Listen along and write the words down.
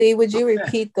Lee, would you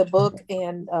repeat the book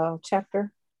and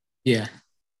chapter? Yeah.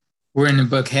 We're in the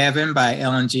book Heaven by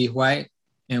Ellen G. White,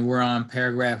 and we're on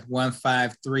paragraph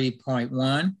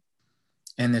 153.1,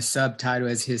 and the subtitle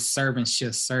is His Servants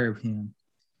Shall Serve Him.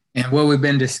 And what we've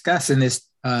been discussing this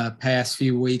past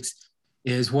few weeks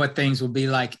is what things will be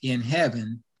like in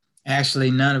heaven.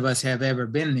 Actually, none of us have ever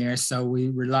been there, so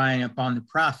we're relying upon the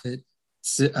prophet,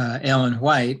 Ellen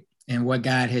White, and what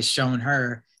God has shown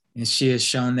her, and she has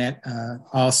shown that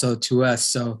also to us.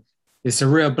 So it's a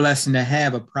real blessing to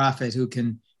have a prophet who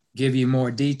can give you more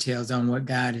details on what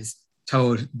God has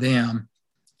told them.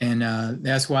 And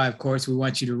that's why, of course, we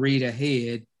want you to read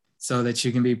ahead so that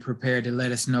you can be prepared to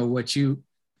let us know what you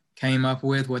came up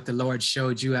with, what the Lord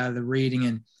showed you out of the reading,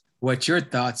 and what your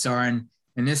thoughts are. And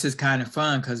this is kind of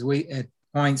fun because we, at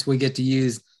points, we get to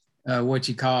use what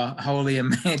you call holy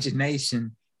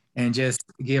imagination and just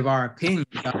give our opinions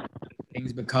on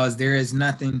things, because there is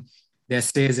nothing that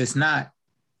says it's not,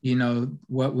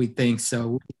 what we think.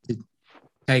 So we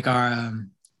take our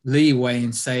leeway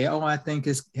and say, oh, I think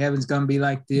heaven's going to be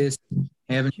like this,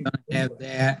 heaven's going to have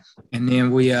that. And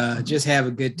then we just have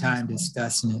a good time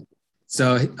discussing it.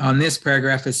 So on this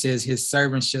paragraph, it says, his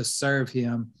servants shall serve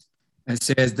him. It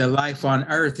says the life on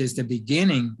earth is the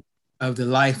beginning of the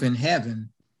life in heaven.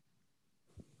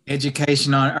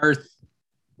 Education on earth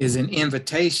is an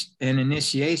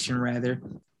initiation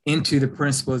into the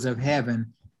principles of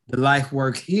heaven. The life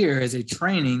work here is a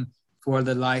training for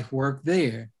the life work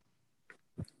there.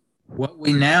 What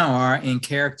we now are in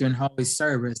character and holy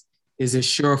service is a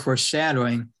sure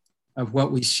foreshadowing of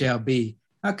what we shall be.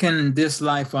 How can this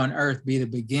life on earth be the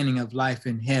beginning of life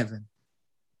in heaven?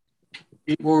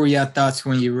 What were your thoughts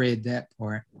when you read that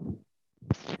part?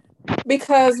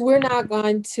 Because we're not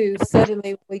going to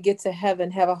suddenly, when we get to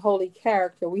heaven, have a holy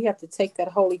character. We have to take that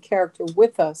holy character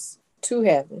with us to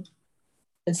heaven.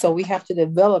 And so we have to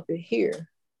develop it here.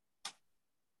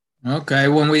 Okay,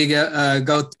 when we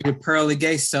go through the pearly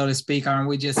gates, so to speak, aren't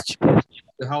we just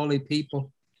the holy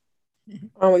people?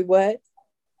 Are we what?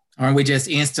 Aren't we just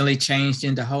instantly changed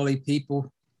into holy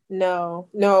people? No.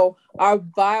 Our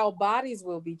vile bodies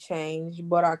will be changed,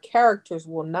 but our characters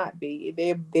will not be.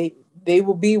 They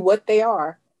will be what they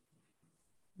are.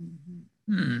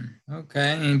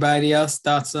 Okay. Anybody else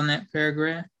thoughts on that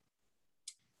paragraph?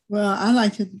 Well, I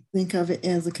like to think of it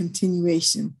as a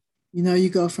continuation. You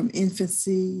go from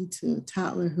infancy to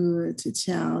toddlerhood to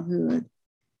childhood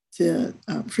to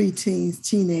preteens,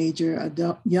 teenager,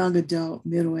 adult, young adult,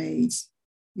 middle age,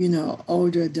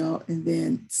 older adult, and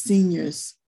then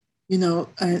seniors,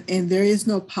 and there is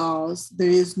no pause. There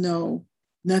is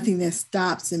nothing that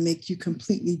stops and make you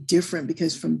completely different,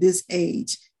 because from this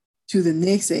age to the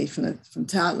next age, from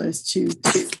toddlers to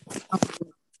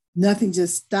nothing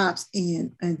just stops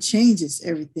and changes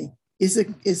everything.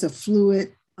 It's a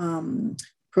fluid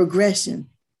progression.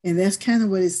 And that's kind of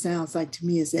what it sounds like to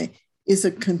me, is that it's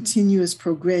a continuous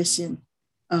progression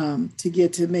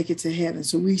to make it to heaven.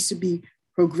 So we should be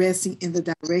progressing in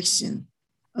the direction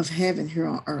of heaven here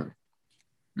on earth.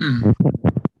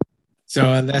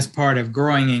 So that's part of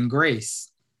growing in grace.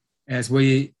 As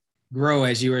we grow,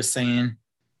 as you were saying,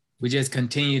 we just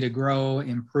continue to grow,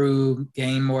 improve,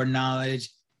 gain more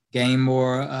knowledge, gain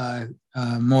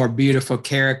more beautiful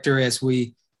character as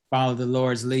we follow the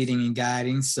Lord's leading and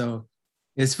guiding. So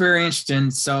it's very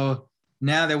interesting. So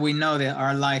now that we know that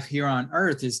our life here on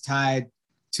earth is tied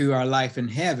to our life in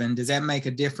heaven, does that make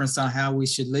a difference on how we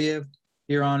should live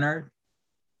here on earth?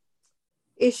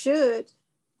 It should.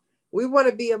 We want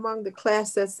to be among the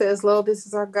class that says, Lo, this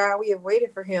is our God. We have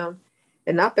waited for him.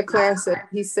 And not the class that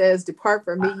he says, depart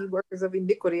from me, you workers of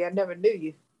iniquity. I never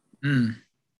knew you.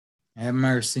 Have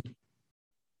mercy.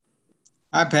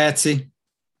 Hi, Patsy.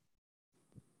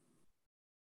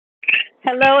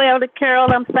 Hello, Elder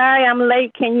Carol. I'm sorry I'm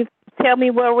late. Can you tell me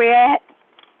where we're at?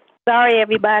 Sorry,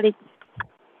 everybody.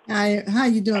 Hi, how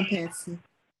you doing, Patsy?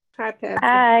 Hi, Patsy.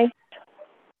 Hi.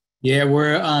 Yeah,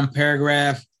 we're on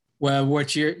paragraph. Well,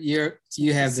 what you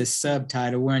have the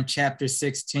subtitle. We're in chapter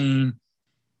 16.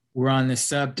 We're on the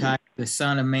subtitle, "The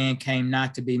Son of Man came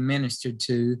not to be ministered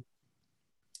to,"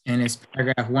 and it's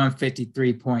paragraph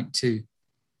 153.2.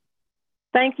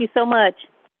 Thank you so much.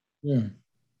 Yeah.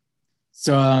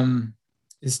 So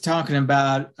it's talking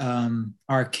about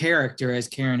our character, as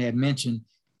Karen had mentioned.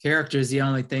 Character is the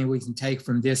only thing we can take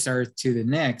from this earth to the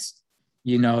next,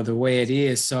 the way it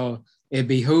is. So it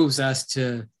behooves us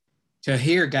to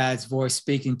hear God's voice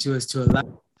speaking to us, to allow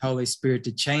the Holy Spirit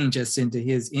to change us into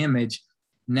his image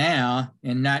now,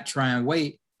 and not try and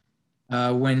wait.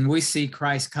 When we see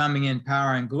Christ coming in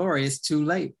power and glory, it's too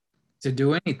late to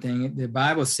do anything. The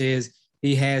Bible says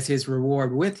he has his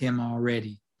reward with him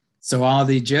already. So all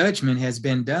the judgment has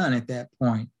been done at that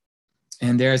point,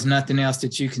 and there's nothing else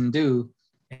that you can do.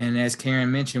 And as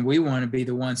Karen mentioned, we want to be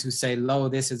the ones who say, lo,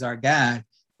 this is our God.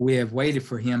 We have waited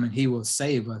for him and he will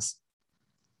save us.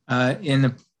 In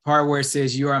the part where it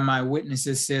says, you are my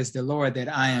witnesses, says the Lord,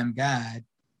 that I am God.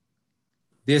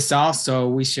 This also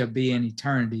we shall be in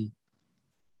eternity.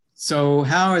 So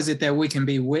how is it that we can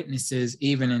be witnesses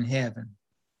even in heaven?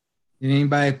 Did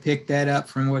anybody pick that up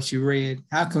from what you read?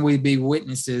 How can we be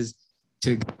witnesses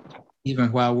to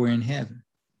even while we're in heaven?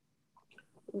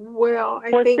 Well,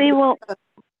 I think.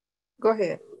 Go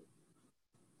ahead.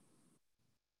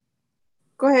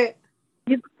 Go ahead.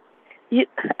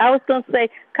 I was going to say,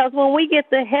 because when we get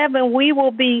to heaven, we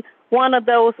will be one of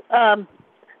those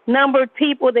numbered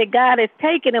people that God has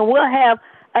taken, and we'll have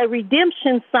a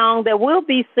redemption song that we'll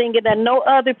be singing that no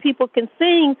other people can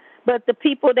sing but the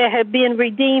people that have been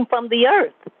redeemed from the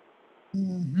earth.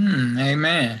 Mm-hmm.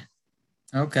 Amen.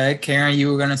 Okay, Karen,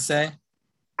 you were going to say?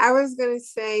 I was going to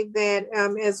say that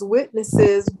as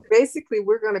witnesses, basically,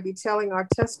 we're going to be telling our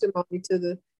testimony to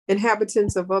the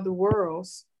inhabitants of other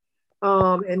worlds.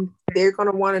 And they're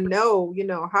going to want to know,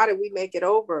 how did we make it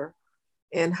over?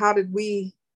 And how did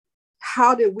we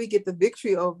get the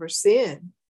victory over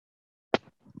sin?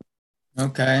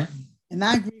 Okay. And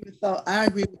I agree with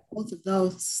both of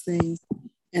those things.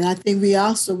 And I think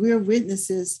we're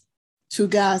witnesses to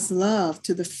God's love,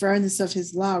 to the fairness of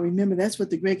his law. Remember, that's what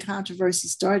the great controversy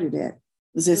started at,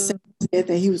 was that said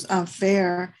that he was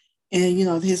unfair and,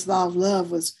 his law of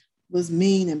love was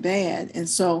mean and bad. And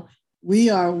so we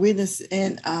are witnesses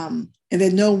and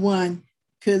that no one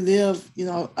could live,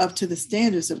 up to the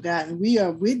standards of God. And we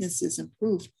are witnesses and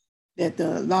proof that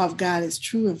the law of God is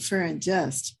true and fair and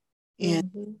just.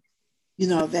 And,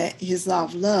 that his law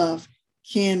of love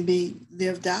can be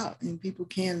lived out and people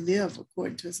can live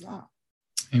according to his law.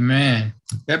 Amen.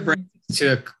 That brings us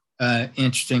to an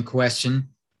interesting question.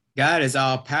 God is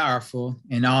all powerful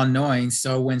and all knowing.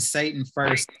 So when Satan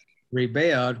first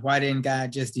rebelled, why didn't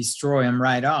God just destroy him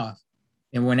right off?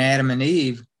 And when Adam and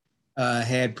Eve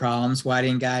had problems, why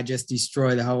didn't God just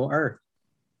destroy the whole earth?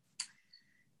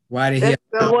 Why did he?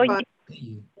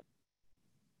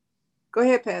 Go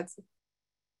ahead, Patsy.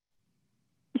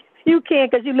 You can,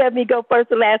 because you let me go first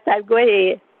the last time. Go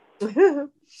ahead.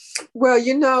 Well,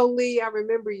 Lee, I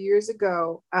remember years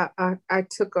ago, I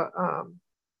took a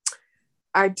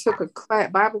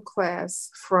Bible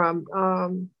class from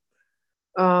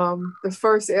the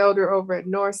first elder over at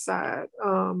Northside.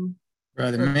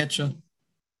 Brother Mitchell.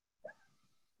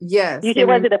 Yes.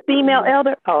 Was it a female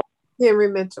elder? Oh.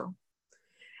 Henry Mitchell.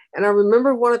 And I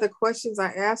remember one of the questions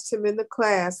I asked him in the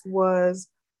class was,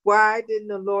 why didn't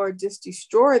the Lord just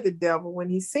destroy the devil when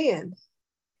he sinned?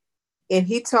 And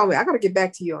he told me, I got to get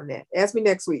back to you on that. Ask me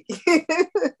next week.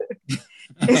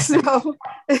 And so,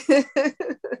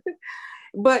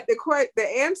 but the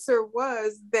answer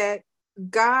was that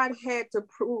God had to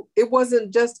prove it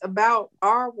wasn't just about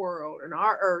our world and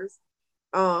our earth.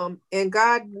 And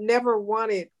God never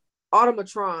wanted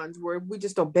automatrons where we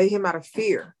just obey him out of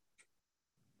fear.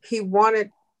 He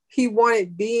wanted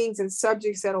beings and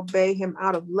subjects that obey him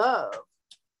out of love.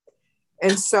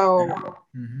 And so,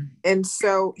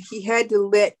 he had to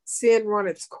let sin run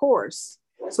its course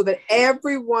so that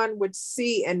everyone would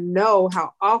see and know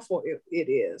how awful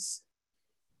it is.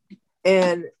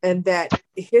 And that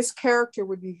his character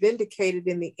would be vindicated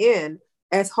in the end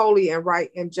as holy and right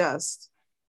and just.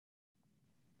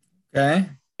 Okay.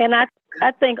 And I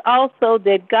think also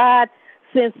that God,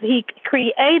 since he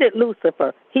created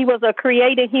Lucifer, he was a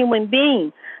created human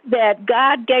being, that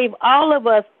God gave all of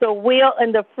us the will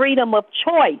and the freedom of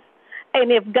choice.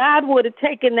 And if God would have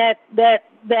taken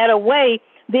that away,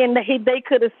 then they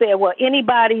could have said, well,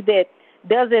 anybody that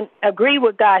doesn't agree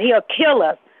with God, he'll kill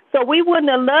us. So we wouldn't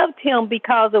have loved him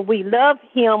because we love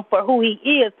him for who he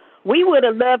is. We would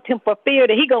have loved him for fear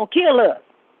that he's going to kill us.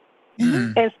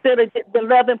 Instead of the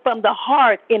loving from the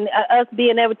heart and us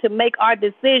being able to make our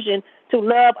decision to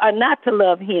love or not to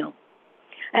love him.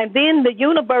 And then the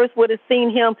universe would have seen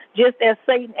him just as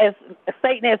Satan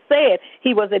has said.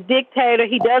 He was a dictator.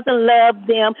 He doesn't love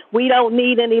them. We don't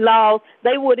need any laws.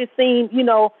 They would have seen,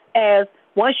 as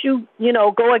once you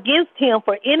go against him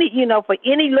for any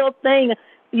little thing,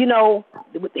 he's going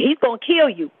to kill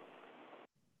you.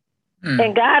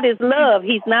 And God is love.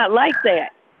 He's not like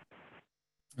that.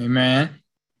 Amen.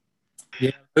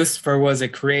 Yeah, Lucifer was a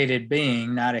created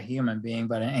being, not a human being,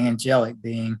 but an angelic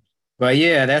being. But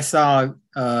yeah, that's all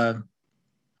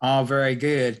very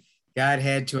good. God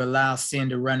had to allow sin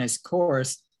to run its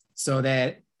course so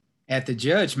that at the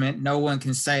judgment, no one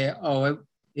can say, oh,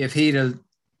 if he'd have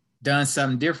done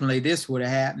something differently, this would have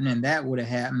happened and that would have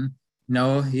happened.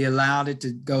 No, he allowed it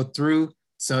to go through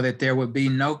so that there would be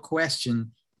no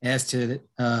question as to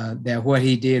that what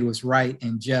he did was right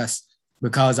and just,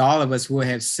 because all of us will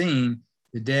have seen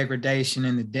the degradation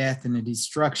and the death and the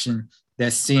destruction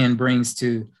that sin brings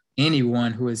to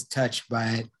anyone who is touched by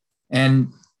it.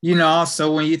 And, you know,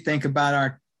 also when you think about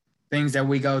our things that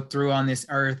we go through on this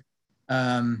earth,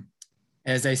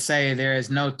 as they say, there is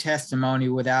no testimony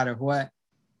without a what?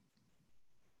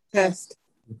 Test.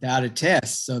 Without a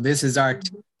test. So this is our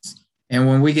test. And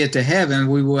when we get to heaven,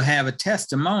 we will have a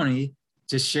testimony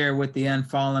to share with the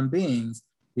unfallen beings.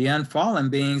 The unfallen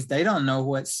beings, they don't know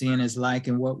what sin is like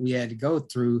and what we had to go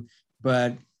through,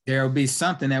 but there will be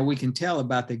something that we can tell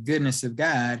about the goodness of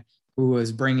God who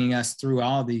is bringing us through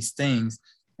all these things.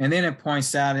 And then it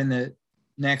points out in the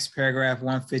next paragraph,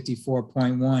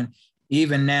 154.1,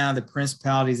 even now the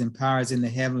principalities and powers in the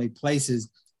heavenly places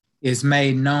is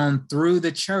made known through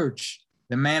the church,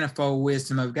 the manifold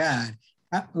wisdom of God.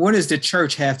 What does the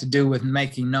church have to do with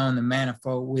making known the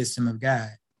manifold wisdom of God?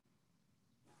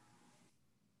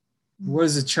 What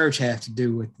does the church have to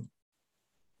do with it?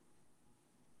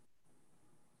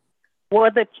 Well,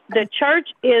 the church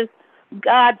is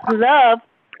God's love,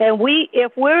 and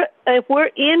if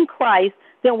we're in Christ,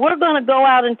 then we're going to go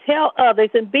out and tell others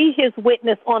and be His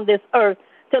witness on this earth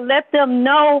to let them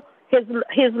know His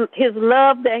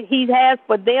love that He has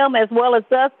for them as well as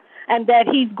us, and that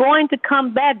He's going to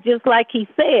come back just like He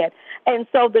said. And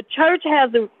so the church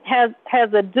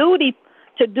has a duty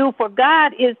to do for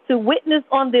God, is to witness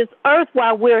on this earth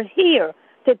while we're here,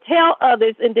 to tell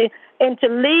others and to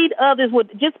lead others with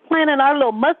just planting our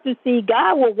little mustard seed.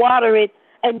 God will water it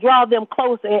and draw them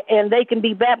closer, and they can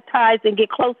be baptized and get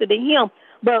closer to Him.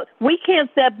 But we can't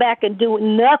sit back and do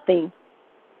nothing.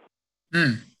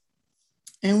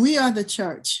 And we are the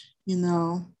church, you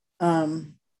know,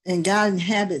 and God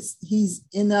inhabits, He's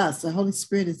in us. The Holy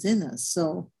Spirit is in us.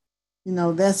 So, you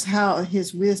know, that's how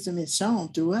His wisdom is shown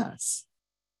through us.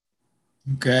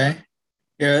 Okay.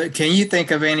 Can you think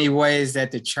of any ways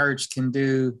that the church can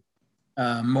do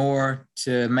more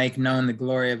to make known the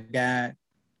glory of God?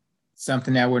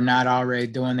 Something that we're not already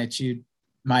doing that you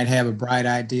might have a bright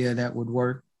idea that would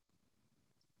work?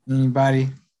 Anybody?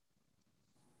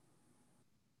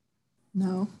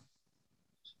 No.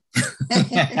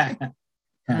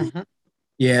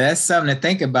 Yeah, that's something to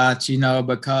think about, you know,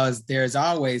 because there's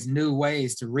always new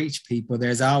ways to reach people.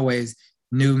 There's always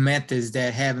new methods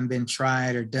that haven't been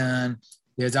tried or done.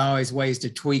 There's always ways to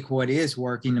tweak what is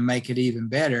working to make it even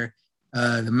better.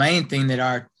 The main thing that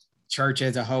our church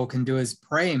as a whole can do is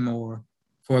pray more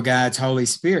for God's Holy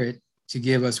Spirit to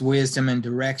give us wisdom and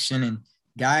direction and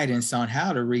guidance on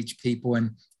how to reach people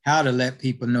and how to let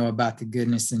people know about the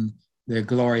goodness and the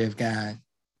glory of God.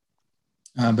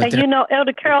 And you know,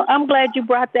 Elder Carrell, I'm glad you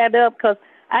brought that up, because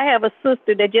I have a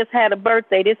sister that just had a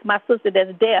birthday. This is my sister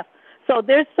that's deaf. So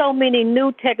there's so many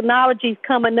new technologies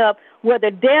coming up where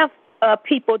the deaf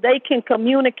people, they can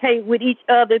communicate with each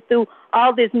other through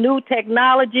all this new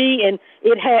technology, and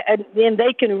and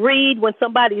they can read when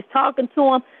somebody's talking to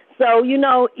them. So, you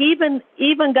know, even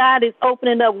God is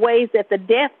opening up ways that the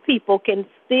deaf people can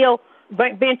still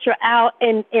venture out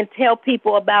and tell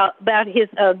people about His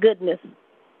goodness.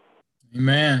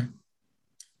 Amen.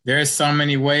 There's so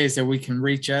many ways that we can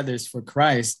reach others for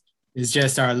Christ. It's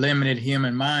just our limited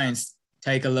human minds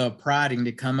take a little prodding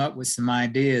to come up with some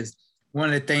ideas. One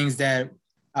of the things that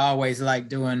I always like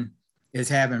doing is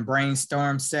having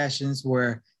brainstorm sessions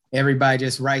where everybody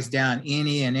just writes down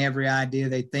any and every idea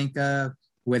they think of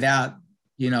without,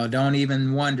 you know, don't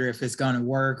even wonder if it's going to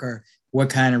work or what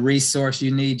kind of resource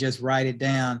you need. Just write it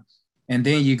down. And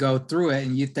then you go through it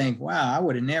and you think, wow, I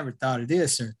would have never thought of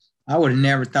this, or I would have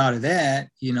never thought of that,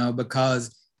 you know,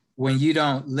 because when you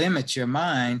don't limit your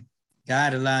mind,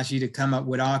 God allows you to come up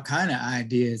with all kinds of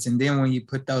ideas. And then when you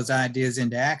put those ideas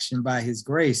into action by His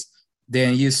grace,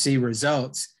 then you see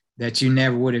results that you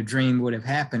never would have dreamed would have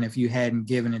happened if you hadn't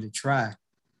given it a try.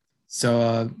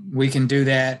 So we can do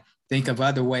that. Think of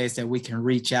other ways that we can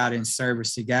reach out in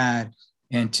service to God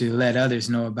and to let others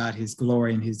know about His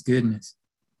glory and His goodness.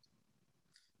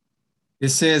 It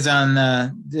says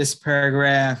on this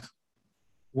paragraph,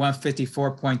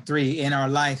 154.3, in our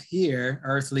life here,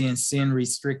 earthly and sin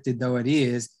restricted though it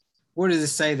is, what does it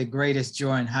say the greatest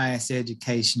joy and highest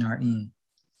education are in?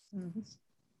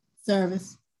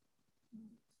 Service.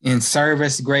 In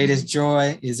service, greatest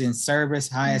joy is in service,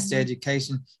 highest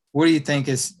education. What do you think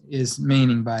is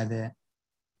meaning by that?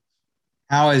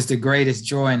 How is the greatest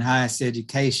joy and highest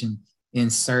education in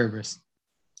service?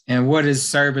 And what does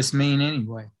service mean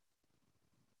anyway?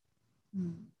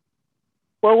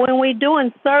 Well, when we're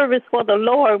doing service for the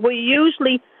Lord, we're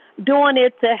usually doing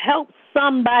it to help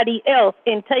somebody else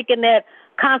and taking that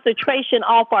concentration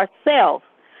off ourselves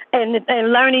and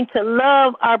learning to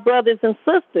love our brothers and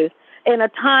sisters in a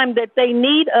time that they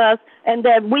need us, and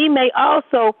that we may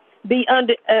also be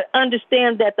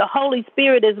understand that the Holy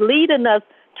Spirit is leading us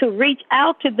to reach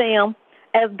out to them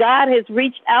as God has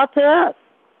reached out to us.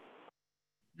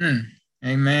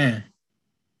 Amen.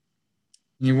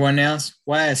 Anyone else?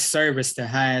 Why is service the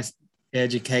highest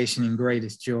education and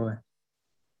greatest joy?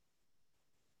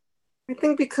 I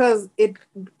think because it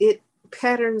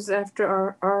patterns after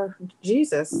our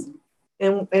Jesus,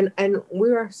 and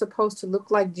we are supposed to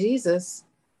look like Jesus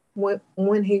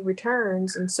when he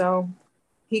returns, and so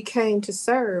he came to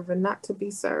serve and not to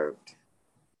be served.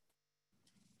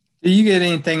 Do you get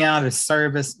anything out of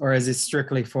service, or is it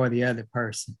strictly for the other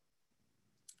person?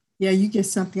 Yeah, you get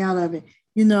something out of it.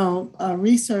 You know,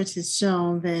 research has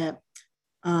shown that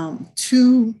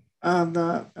two of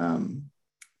the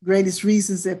greatest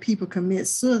reasons that people commit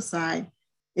suicide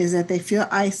is that they feel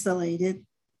isolated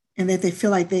and that they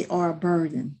feel like they are a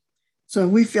burden. So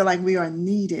if we feel like we are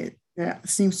needed, there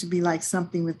seems to be like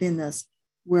something within us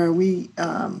where we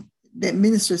that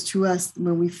ministers to us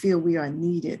when we feel we are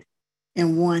needed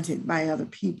and wanted by other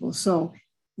people. So,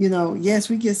 you know, yes,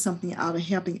 we get something out of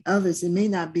helping others. It may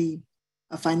not be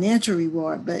a financial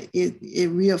reward, but it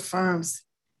reaffirms,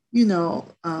 you know,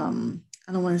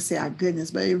 I don't want to say our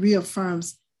goodness, but it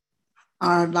reaffirms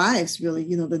our lives, really,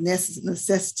 you know, the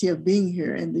necessity of being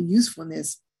here and the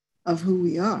usefulness of who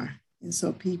we are. And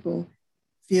so people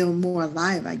feel more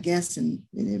alive, I guess, and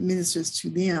it ministers to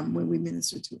them when we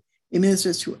minister to, it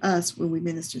ministers to us when we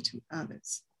minister to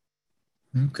others.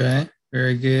 Okay,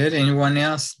 very good. Anyone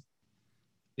else?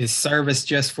 Is service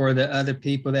just for the other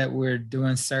people that we're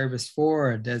doing service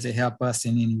for, or does it help us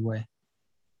in any way?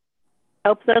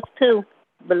 Helps us too.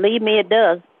 Believe me, it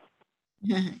does.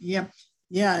 Yeah.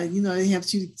 You know, it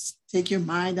helps you take your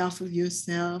mind off of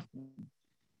yourself,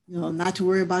 you know, not to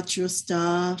worry about your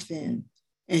stuff. And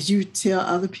as you tell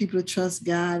other people to trust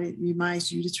God, it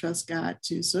reminds you to trust God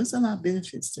too. So it's a lot of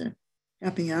benefits to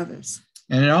helping others.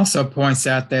 And it also points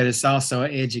out that it's also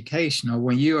educational.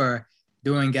 When you are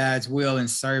doing God's will and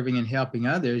serving and helping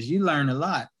others, you learn a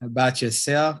lot about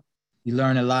yourself. You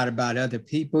learn a lot about other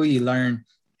people. You learn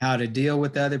how to deal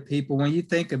with other people. When you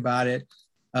think about it,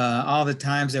 all the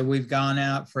times that we've gone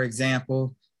out, for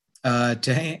example,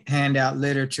 to hand out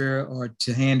literature or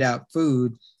to hand out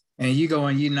food, and you go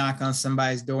and you knock on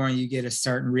somebody's door and you get a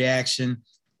certain reaction,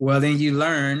 well, then you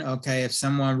learn, okay, if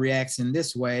someone reacts in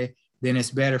this way, then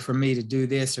it's better for me to do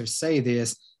this or say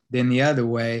this than the other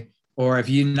way. Or if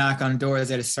you knock on doors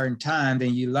at a certain time,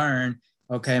 then you learn,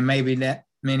 okay, maybe that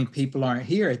many people aren't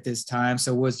here at this time,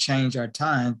 so we'll change our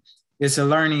time. It's a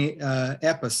learning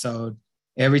episode.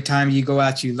 Every time you go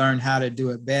out, you learn how to do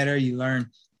it better. You learn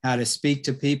how to speak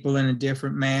to people in a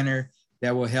different manner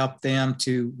that will help them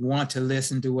to want to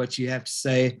listen to what you have to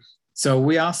say. So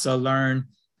we also learn,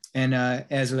 and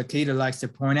as Lakita likes to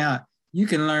point out, you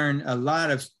can learn a lot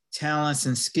of talents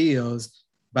and skills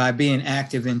by being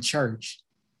active in church.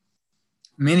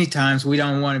 Many times we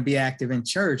don't want to be active in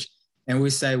church, and we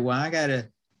say, well, I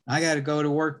gotta go to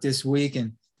work this week,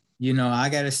 and you know, I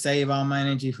gotta save all my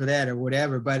energy for that or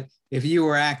whatever. But if you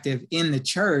were active in the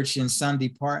church in some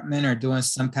department or doing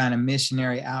some kind of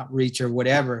missionary outreach or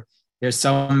whatever, there's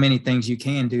so many things you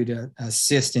can do to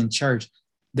assist in church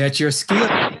that your skill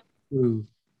improve.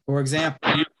 For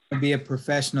example, you can be a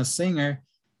professional singer,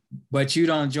 but you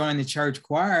don't join the church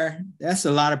choir. That's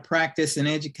a lot of practice and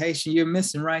education you're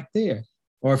missing right there.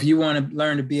 Or if you want to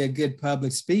learn to be a good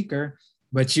public speaker,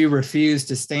 but you refuse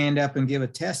to stand up and give a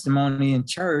testimony in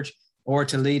church or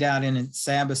to lead out in a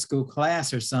Sabbath school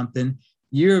class or something,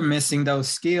 you're missing those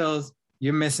skills.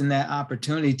 You're missing that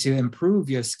opportunity to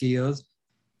improve your skills,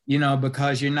 you know,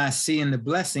 because you're not seeing the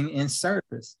blessing in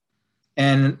service.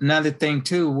 And another thing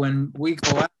too, when we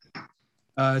go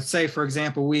out, say, for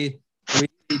example, we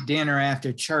eat dinner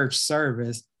after church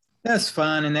service, that's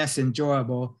fun and that's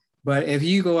enjoyable. But if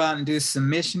you go out and do some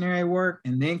missionary work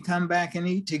and then come back and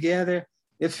eat together,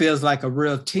 it feels like a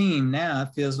real team now.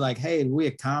 It feels like, hey, we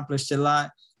accomplished a lot.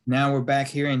 Now we're back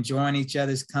here enjoying each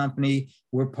other's company.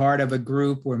 We're part of a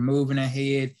group. We're moving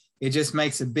ahead. It just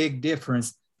makes a big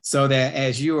difference, so that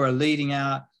as you are leading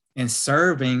out and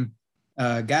serving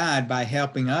God by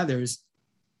helping others,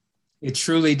 it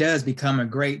truly does become a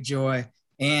great joy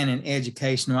and an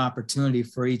educational opportunity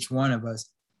for each one of us.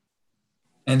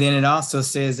 And then it also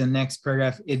says in the next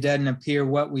paragraph, it doesn't appear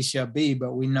what we shall be,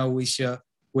 but we know we shall,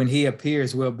 when he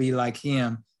appears, we'll be like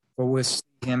him, for we'll see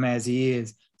him as he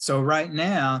is. So right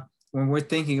now, when we're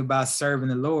thinking about serving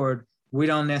the Lord, we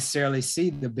don't necessarily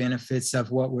see the benefits of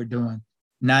what we're doing.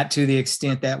 not to the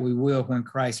extent that we will when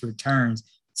Christ returns.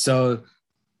 So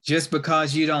just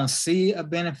because you don't see a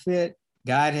benefit,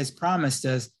 God has promised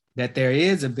us that there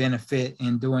is a benefit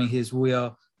in doing his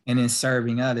will and in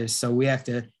serving others. So we have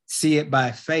to see it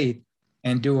by faith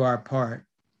and do our part.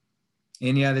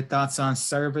 Any other thoughts on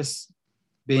service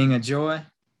being a joy?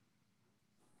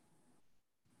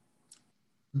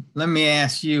 Let me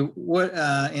ask you, what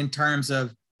in terms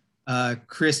of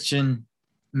Christian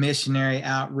missionary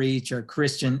outreach or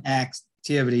Christian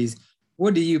activities,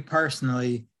 what do you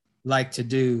personally like to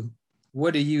do?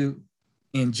 What do you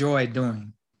enjoy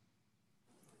doing?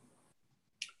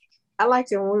 I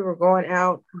liked it when we were going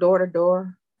out door to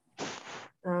door,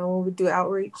 when we do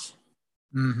outreach,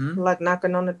 like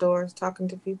knocking on the doors, talking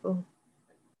to people,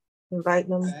 inviting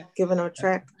them, giving them a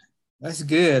tract. That's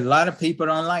good. A lot of people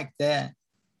don't like that,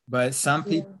 but some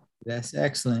people, that's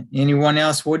excellent. Anyone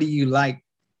else? What do you like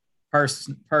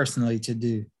personally to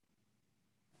do?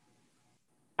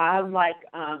 I like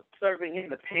serving in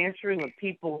the pantry when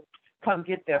people come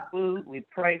get their food. We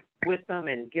pray with them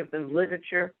and give them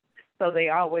literature so they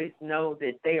always know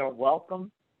that they are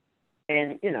welcome.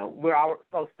 And, you know, we're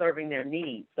also serving their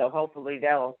needs. So hopefully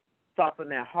that'll soften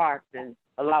their hearts and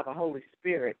allow the Holy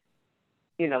Spirit,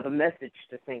 you know, the message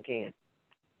to sink in.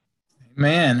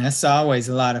 Man, that's always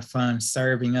a lot of fun,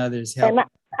 serving others, helping.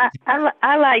 And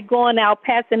I like going out,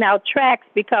 passing out tracts,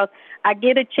 because I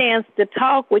get a chance to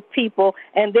talk with people,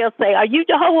 and they'll say, "Are you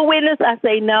Jehovah's Witness?" I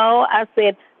say, "No." I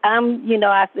said,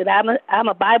 I'm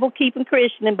a Bible keeping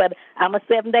Christian, but I'm a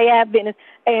Seventh-day Adventist."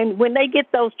 And when they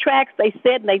get those tracts, they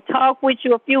sit and they talk with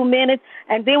you a few minutes,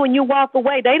 and then when you walk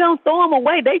away, they don't throw them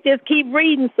away. They just keep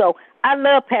reading. So I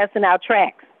love passing out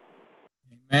tracts.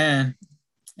 Amen.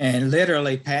 And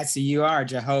literally, Patsy, you are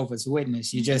Jehovah's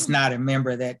Witness. You're just not a member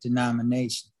of that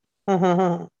denomination.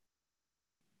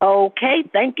 Okay,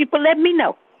 thank you for letting me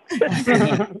know.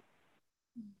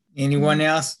 Anyone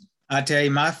else? I'll tell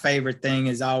you, my favorite thing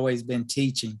has always been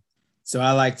teaching. So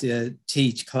I like to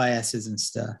teach classes and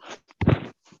stuff.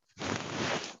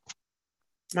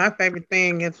 My favorite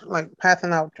thing is like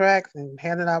passing out tracts and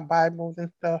handing out Bibles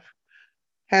and stuff,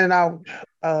 handing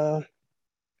out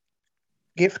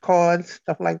gift cards,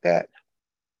 stuff like that.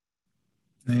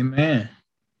 Amen.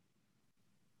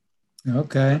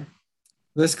 Okay.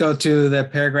 Let's go to the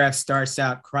paragraph starts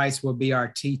out, Christ will be our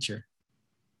teacher.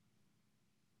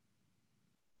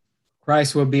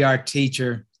 Christ will be our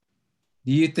teacher.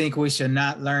 Do you think we shall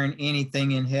not learn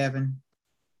anything in heaven?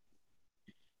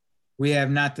 We have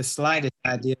not the slightest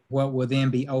idea of what will then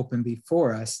be open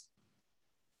before us.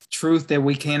 Truth that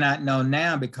we cannot know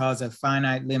now because of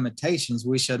finite limitations,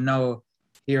 we shall know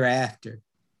hereafter.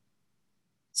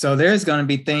 So there's going to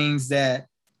be things that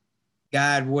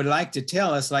God would like to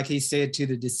tell us, like he said to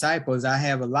the disciples, "I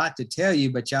have a lot to tell you,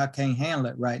 but y'all can't handle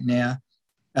it right now."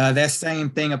 That same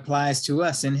thing applies to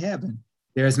us in heaven.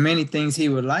 There's many things he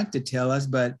would like to tell us,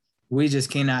 but we just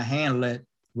cannot handle it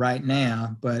right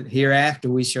now. But hereafter,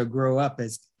 we shall grow up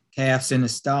as calves in a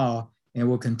stall, and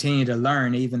will continue to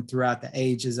learn even throughout the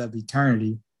ages of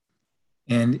eternity.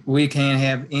 And we can't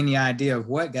have any idea of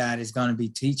what God is going to be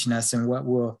teaching us and what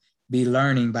we'll be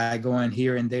learning by going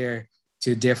here and there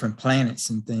to different planets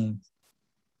and things.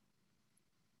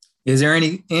 Is there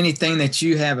anything that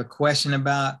you have a question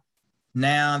about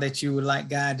now that you would like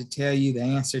God to tell you the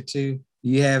answer to? Do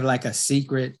you have like a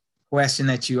secret question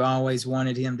that you always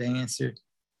wanted him to answer?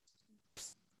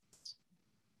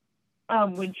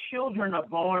 When children are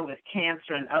born with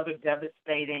cancer and other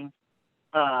devastating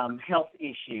health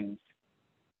issues.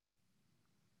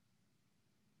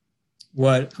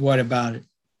 What about it?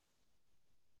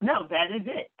 No, that is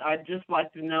it. I'd just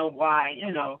like to know why,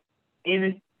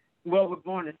 we're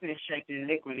born in sin, shaped in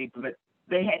iniquity, but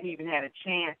they hadn't even had a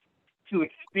chance to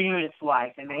experience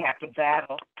life, and they have to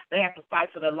battle. They have to fight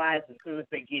for their lives as soon as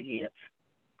they get here.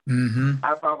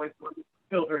 I've always wondered,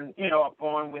 children, are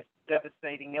born with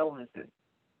devastating illnesses.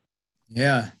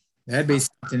 Yeah, that'd be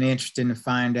something interesting to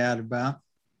find out about.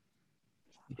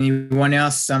 Anyone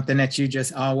else, something that you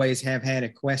just always have had a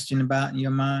question about in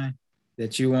your mind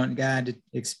that you want God to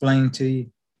explain to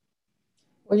you?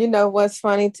 Well, you know what's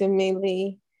funny to me,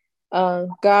 Lee?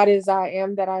 God is I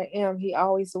am that I am. He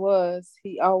always was.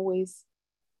 He always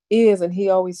is, and he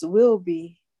always will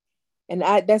be. And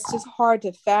that's just hard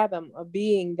to fathom, a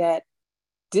being that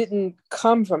didn't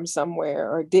come from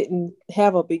somewhere or didn't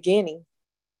have a beginning.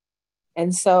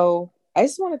 And so I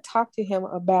just want to talk to him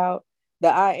about the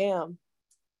I am.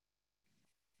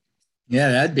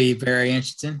 Yeah, that'd be very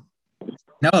interesting. I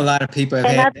know a lot of people have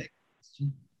had that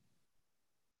question.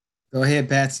 Go ahead,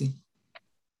 Patsy.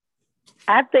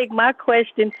 I think my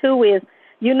question too is,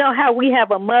 you know how we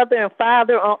have a mother and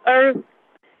father on earth?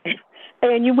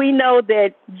 And we know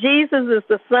that Jesus is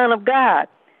the Son of God.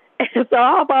 And so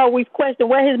I've always questioned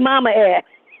where his mama at.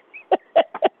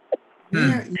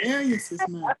 Mary is his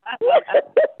mother.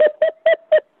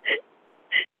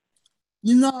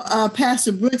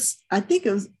 Pastor Brooks, I think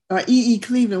it was, or E.E.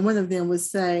 Cleveland, one of them would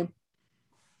say,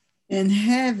 in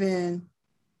heaven,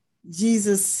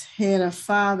 Jesus had a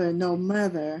father, no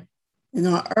mother, and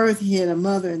on earth he had a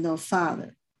mother and no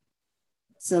father.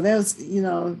 So that was,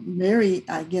 Mary,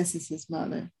 I guess, is his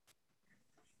mother.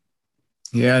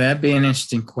 Yeah, that'd be an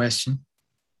interesting question.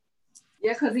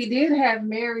 Yeah, because he did have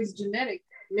Mary's genetic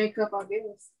makeup, I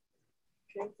guess.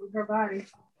 Came from her body.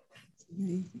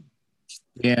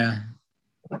 Yeah.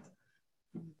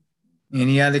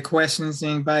 Any other questions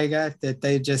anybody got that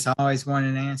they just always want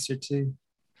an answer to?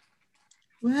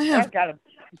 Well, I've got a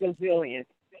gazillion.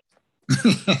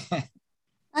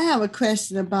 I have a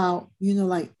question about,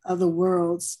 like other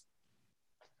worlds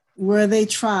where they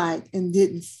tried and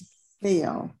didn't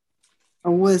fail.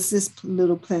 Or was this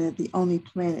little planet the only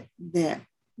planet that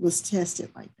was tested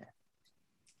like that?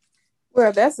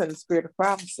 Well, that's in the spirit of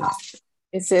prophecy.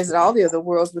 It says that all the other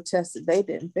worlds were tested. They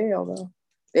didn't fail, though.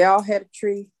 They all had a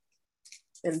tree,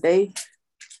 and they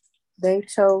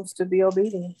chose to be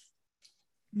obedient.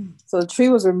 So the tree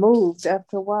was removed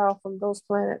after a while from those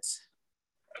planets.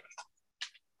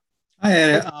 I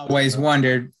had always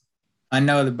wondered, I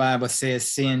know the Bible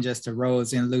says sin just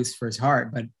arose in Lucifer's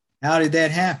heart, but how did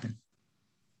that happen?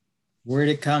 Where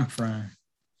did it come from?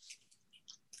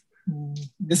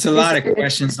 It's a lot of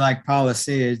questions, like Paula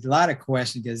said, a lot of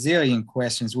questions, gazillion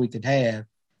questions we could have,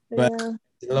 but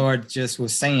the Lord just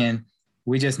was saying,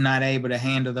 we're just not able to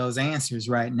handle those answers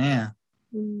right now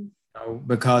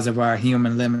because of our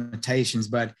human limitations,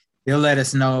 but he'll let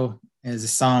us know, as the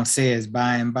song says,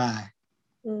 by and by.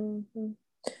 Mm-hmm.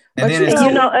 And then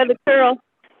Elder Carol,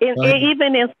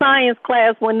 even in science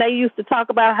class, when they used to talk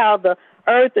about how the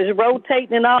earth is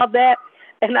rotating and all that,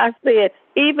 and I said,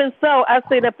 even so, I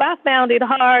said, if I found it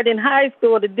hard in high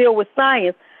school to deal with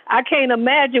science, I can't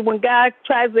imagine when God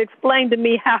tries to explain to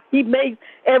me how he makes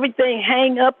everything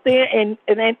hang up there and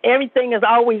then everything is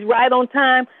always right on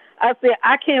time. I said,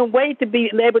 I can't wait to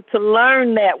be able to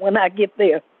learn that when I get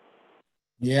there.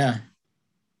 Yeah.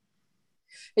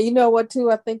 And you know what,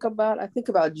 too, I think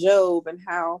about Job and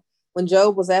how when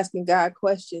Job was asking God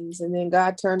questions and then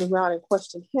God turned around and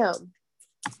questioned him,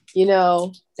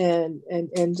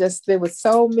 and just there were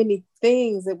so many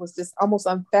things. It was just almost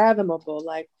unfathomable.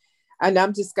 Like, and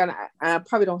I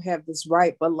probably don't have this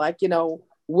right, but like,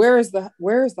 where is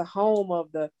the home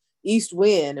of the east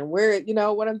wind, and where,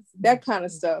 that kind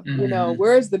of stuff,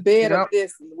 where's the bed of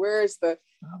this, and where's the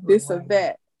this or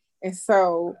that. And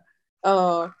so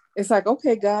it's like,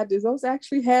 okay, God, do those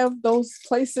actually have those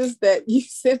places that you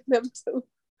sent them to,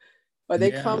 or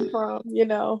they come from,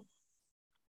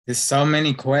 There's so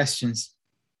many questions.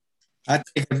 I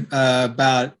think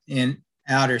about in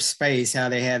outer space, how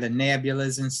they have the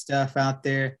nebulas and stuff out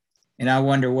there, and I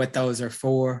wonder what those are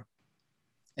for.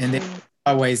 And there's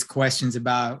always questions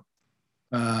about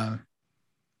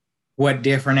what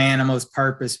different animals'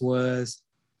 purpose was.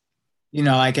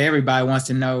 Like everybody wants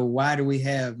to know, why do we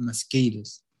have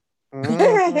mosquitoes?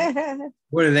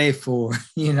 What are they for?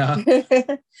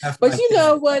 But like you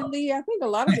know what, Lee? I think a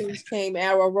lot of things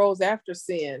arose after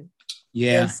sin.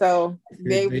 Yeah. And so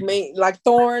they made like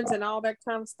thorns and all that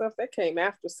kind of stuff that came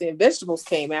after sin. Vegetables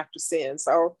came after sin.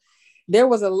 So there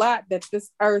was a lot that this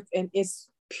earth in its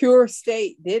pure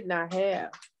state did not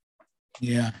have.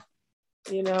 Yeah.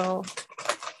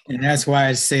 And that's why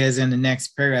it says in the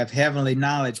next paragraph, heavenly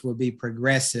knowledge will be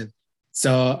progressive.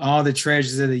 So all the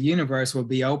treasures of the universe will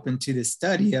be open to the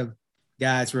study of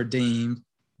God's redeemed,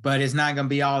 but it's not going to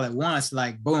be all at once,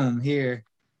 like boom, here.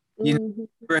 You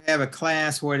ever have a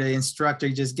class where the instructor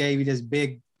just gave you this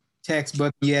big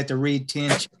textbook and you had to read 10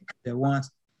 chapters at once?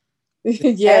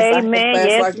 Yes, amen.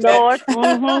 Yes, like Lord.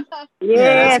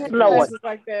 Yes, Lord.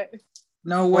 Like that.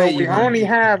 No way. Well,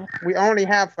 we only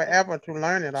have forever to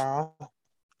learn it all.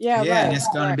 Yeah, right. And it's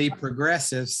going to be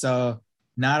progressive. So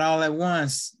not all at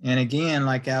once. And again,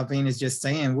 like Alvin is just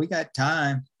saying, we got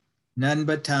time, nothing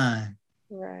but time.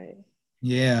 Right.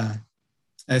 Yeah.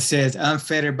 It says,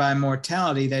 unfettered by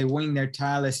mortality, they wing their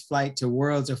tireless flight to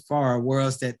worlds afar,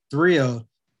 worlds that thrill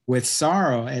with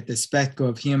sorrow at the spectacle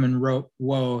of human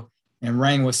woe and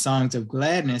rang with songs of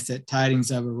gladness at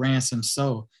tidings of a ransomed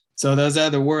soul. So those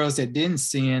other worlds that didn't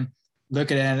sin,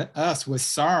 looking at us with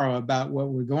sorrow about what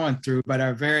we're going through, but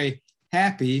are very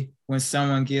happy when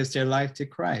someone gives their life to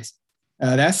Christ.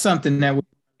 That's something that we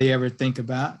really ever think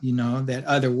about, that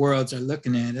other worlds are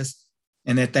looking at us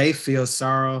and that they feel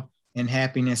sorrow and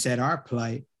happiness at our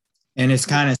plight. And it's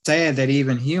kind of sad that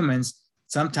even humans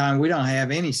sometimes we don't have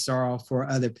any sorrow for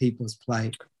other people's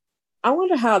plight. I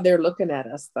wonder how they're looking at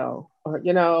us, though, or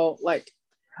like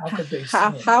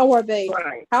how are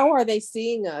they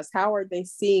seeing us? How are they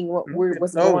seeing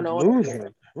what's going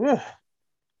on?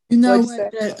 You know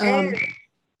what?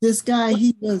 This guy,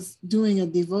 he was doing a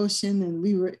devotion, and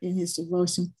we were in his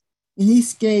devotion, and he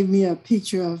gave me a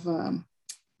picture of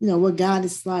what God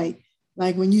is like.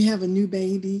 Like when you have a new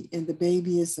baby and the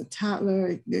baby is a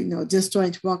toddler, just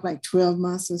starting to walk, like 12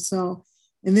 months or so.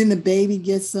 And then the baby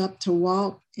gets up to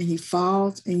walk and he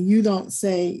falls, and you don't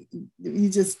say,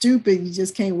 you're just stupid, you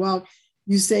just can't walk.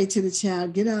 You say to the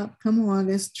child, get up, come on,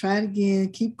 let's try it again.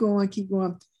 Keep going, keep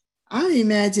going. I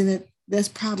imagine that that's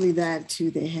probably the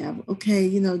attitude they have. Okay,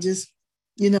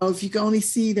 if you can only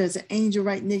see there's an angel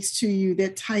right next to you,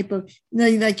 that type of,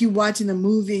 like you watching a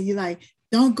movie and you're like,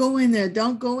 don't go in there.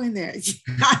 Don't go in there.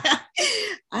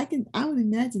 I would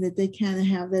imagine that they kind of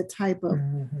have that type of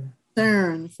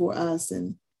concern for us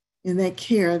and that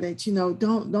care that,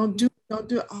 don't do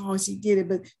it. Oh, she did it,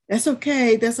 but that's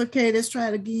okay. That's okay. Let's try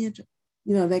it again.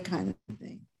 That kind of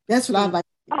thing. That's what I like.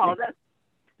 Oh,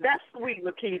 that's sweet,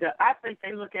 Lakita. I think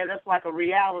they look at us like a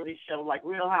reality show, like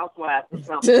Real Housewives or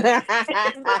something.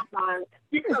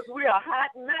 Because we're a hot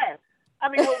mess. I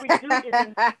mean, what we do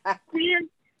is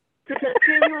to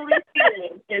continually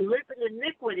sin and live in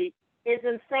iniquity is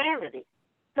insanity.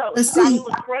 So I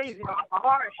look crazy like a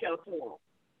horror show to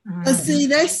them. But see,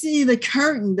 they see the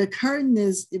curtain. The curtain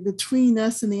is between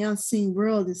us and the unseen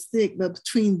world is thick, but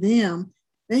between them,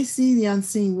 they see the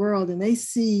unseen world and they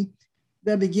see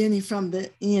the beginning from the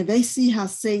end. They see how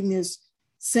Satan is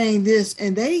saying this,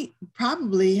 and they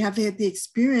probably have had the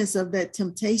experience of that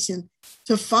temptation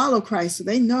to follow Christ. So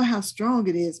they know how strong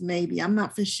it is, maybe. I'm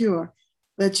not for sure.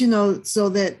 But, so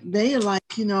that they are like,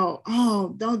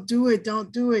 oh, don't do it.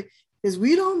 Because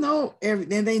we don't know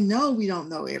everything. They know we don't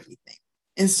know everything.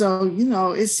 And so,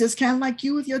 it's just kind of like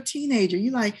you with your teenager.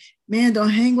 You're like, man, don't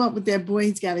hang up with that boy.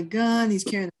 He's got a gun. He's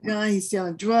carrying a gun. He's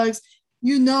selling drugs.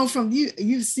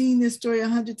 You've seen this story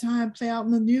 100 times play out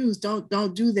in the news. Don't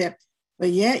do that. But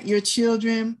yet your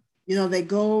children, they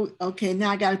go, okay,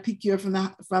 now I got to pick you up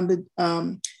from the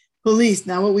police.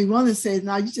 Now, what we want to say is,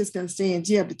 now you're just going to stay in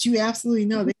jail, but you absolutely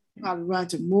know they probably run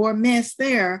to more mess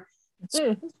there. It's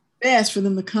best for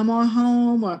them to come on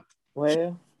home or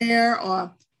there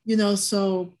or,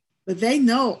 but they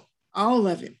know all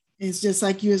of it. It's just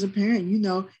like you as a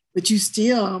parent, but you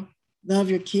still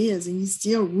love your kids and you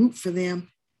still root for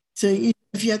them to,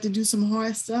 if you have to do some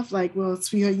hard stuff, like, well,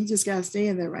 sweetheart, you just got to stay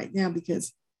in there right now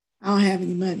because I don't have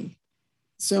any money.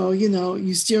 So,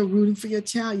 you still rooting for your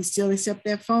child. You still accept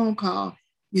that phone call.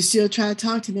 You still try to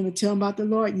talk to them and tell them about the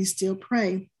Lord. You still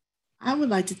pray. I would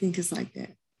like to think it's like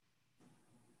that.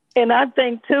 And I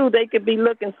think, too, they could be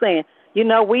looking, saying,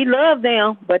 we love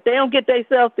them, but they don't get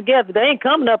themselves together. They ain't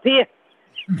coming up here.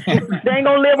 They ain't going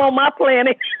to live on my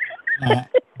planet.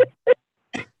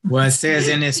 Well, it says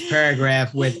in this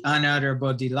paragraph, with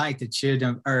unutterable delight, the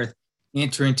children of earth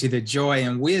enter into the joy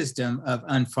and wisdom of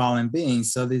unfallen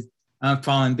beings. So the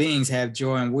unfallen beings have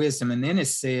joy and wisdom. And then it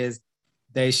says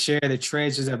they share the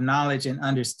treasures of knowledge and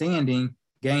understanding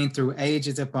gained through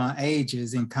ages upon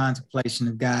ages in contemplation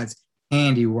of God's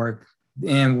handiwork.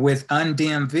 And with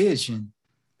undimmed vision,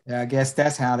 I guess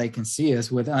that's how they can see us.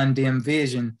 With undimmed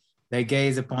vision, they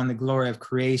gaze upon the glory of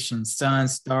creation,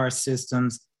 suns, star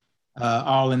systems,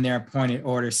 all in their appointed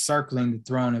order, circling the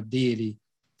throne of deity.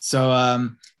 So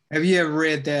have you ever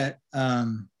read that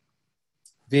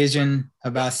vision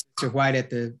about Sister White at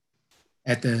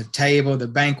the table, the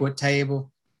banquet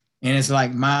table? And it's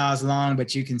like miles long,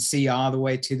 but you can see all the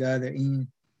way to the other end.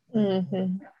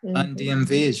 Undimmed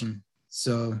vision.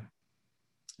 So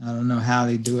I don't know how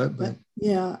they do it, but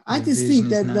yeah, I just think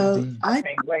that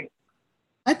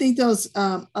I think those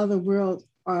other worlds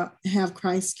have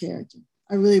Christ's character.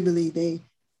 I really believe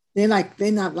they're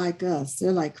not like us.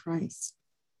 They're like Christ.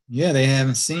 Yeah, they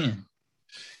haven't sinned.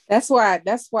 That's why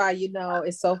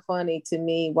it's so funny to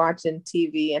me watching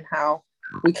TV and how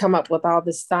we come up with all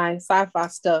this sci-fi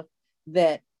stuff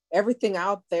that everything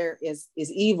out there is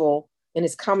evil and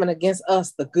it's coming against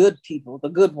us, the good people, the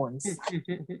good ones.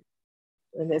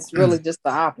 And it's really just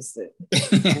the opposite.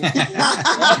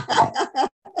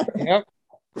 Yep.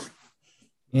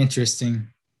 Interesting.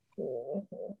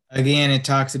 Again, it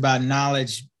talks about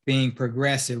knowledge being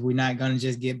progressive. We're not going to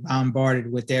just get bombarded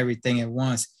with everything at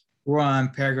once. We're on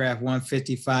paragraph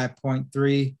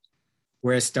 155.3,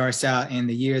 where it starts out, in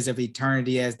the years of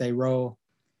eternity as they roll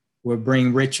will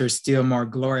bring richer, still more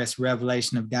glorious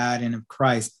revelation of God and of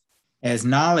Christ. As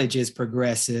knowledge is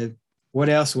progressive, what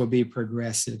else will be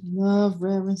progressive? Love,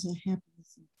 reverence, and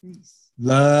happiness and peace.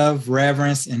 Love,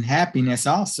 reverence, and happiness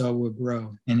also will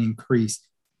grow and increase.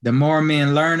 The more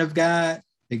men learn of God,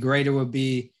 the greater will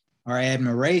be our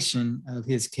admiration of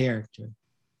his character.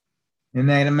 Isn't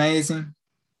that amazing?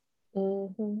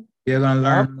 Mm-hmm. We're going to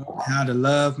learn more, how to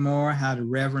love more, how to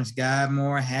reverence God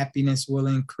more. Happiness will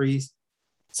increase.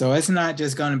 So it's not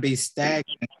just going to be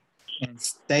stagnant and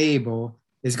stable.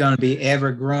 It's going to be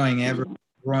ever growing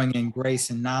in grace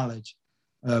and knowledge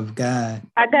of God.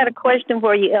 I got a question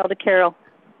for you, Elder Carroll.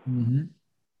 Mm-hmm.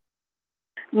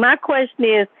 My question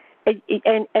is,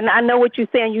 and I know what you're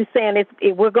saying. You're saying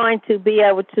we're going to be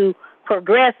able to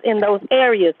progress in those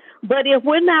areas. But if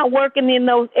we're not working in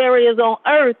those areas on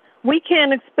earth, we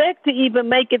can't expect to even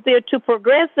make it there to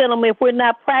progress in them if we're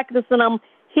not practicing them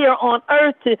here on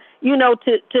earth to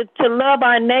love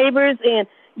our neighbors and,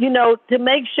 to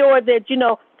make sure that,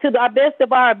 to the best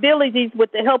of our abilities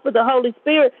with the help of the Holy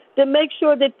Spirit, to make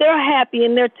sure that they're happy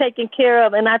and they're taken care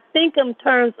of. And I think in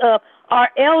terms of our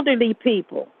elderly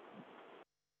people.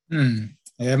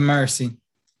 Have mercy.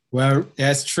 Well,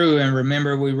 that's true. And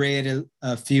remember, we read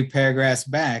a few paragraphs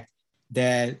back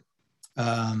that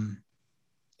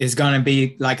is going to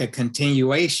be like a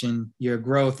continuation. Your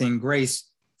growth in grace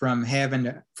from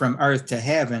earth to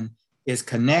heaven is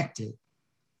connected.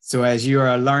 So as you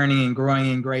are learning and growing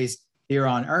in grace here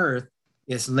on earth,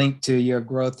 it's linked to your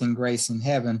growth in grace in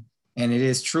heaven. And it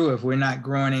is true, if we're not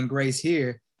growing in grace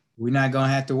here, we're not going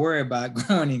to have to worry about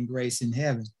growing in grace in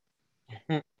heaven.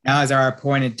 Now is our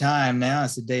appointed time. Now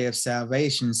is the day of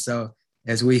salvation. So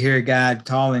as we hear God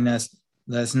calling us,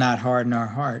 let's not harden our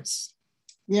hearts.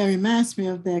 Yeah, it reminds me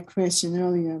of that question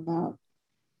earlier about,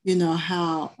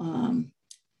 how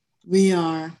we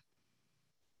are,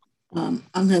 I'm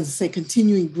going to say,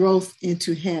 continuing growth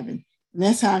into heaven. And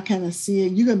that's how I kind of see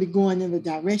it. You're going to be going in the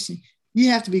direction. You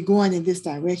have to be going in this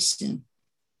direction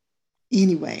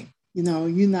anyway. Ain't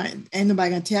nobody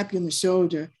going to tap you on the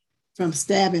shoulder from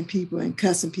stabbing people and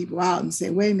cussing people out and say,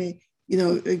 wait a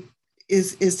minute,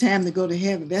 it's time to go to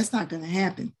heaven. That's not going to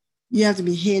happen. You have to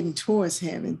be heading towards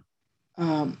heaven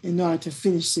in order to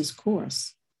finish this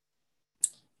course.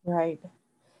 Right.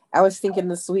 I was thinking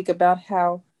this week about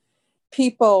how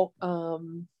people,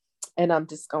 and I'm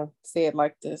just going to say it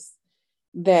like this,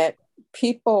 that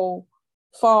people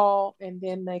fall and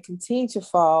then they continue to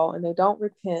fall and they don't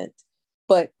repent,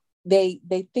 but they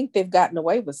think they've gotten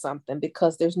away with something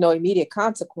because there's no immediate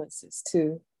consequences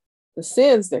to the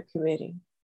sins they're committing.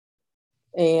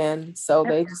 And so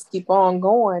they just keep on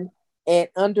going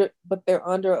but they're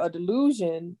under a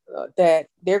delusion that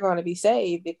they're going to be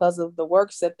saved because of the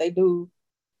works that they do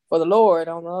for the Lord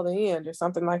on the other end or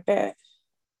something like that.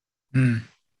 And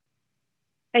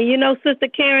Sister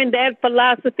Karen, that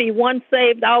philosophy, once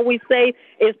saved, always saved,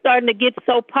 is starting to get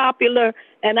so popular.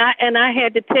 And I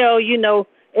had to tell,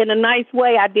 in a nice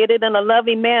way, I did it in a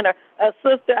loving manner. A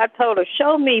sister, I told her,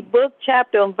 show me book,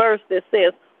 chapter, and verse that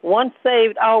says, once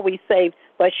saved, always saved.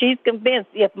 But she's convinced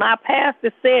if my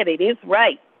pastor said it, it's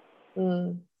right.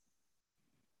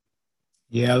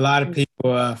 Yeah, a lot of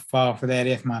people fall for that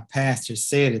if my pastor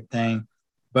said it thing.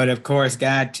 But of course,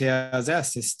 God tells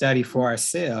us to study for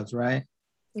ourselves, right?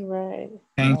 Right.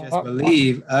 Can't just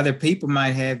believe. Other people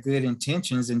might have good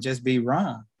intentions and just be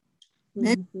wrong.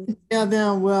 Maybe tell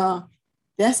them, well,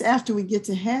 that's after we get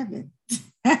to heaven.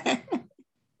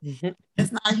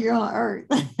 It's not here on earth.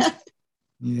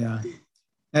 Yeah.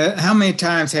 How many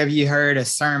times have you heard a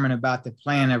sermon about the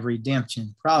plan of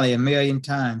redemption? Probably 1,000,000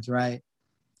 times, right?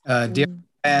 Different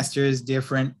pastors,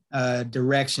 different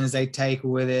directions they take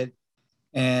with it.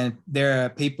 And there are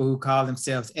people who call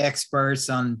themselves experts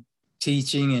on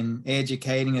teaching and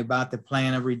educating about the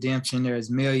plan of redemption. There's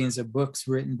millions of books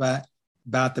written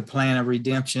about the plan of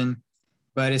redemption.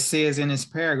 But it says in this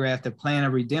paragraph, the plan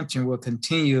of redemption will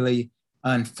continually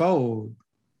unfold.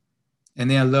 And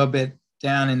then a little bit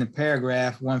down in the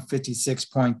paragraph,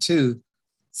 156.2,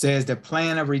 says the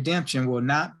plan of redemption will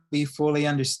not be fully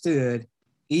understood,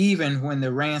 even when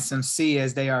the ransomed see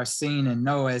as they are seen and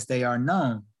know as they are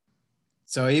known.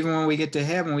 So even when we get to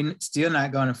heaven, we're still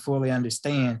not going to fully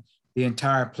understand the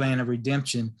entire plan of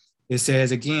redemption. It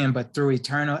says again, but through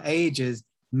eternal ages,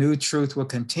 new truth will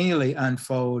continually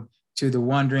unfold to the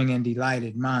wondering and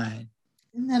delighted mind.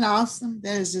 Isn't that awesome?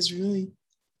 That is just really,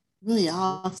 really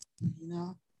awesome,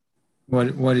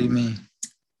 What do you mean?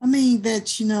 I mean that,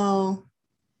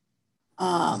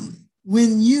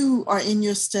 when you are in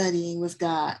your studying with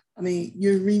God,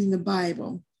 you're reading the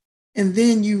Bible, and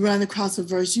then you run across a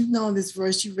verse, this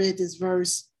verse, you read this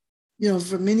verse,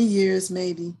 for many years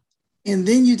maybe, and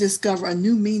then you discover a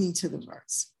new meaning to the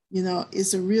verse.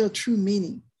 It's a real true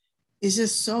meaning. It's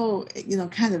just so,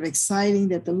 kind of exciting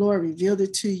that the Lord revealed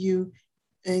it to you,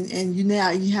 and you now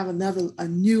you have a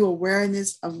new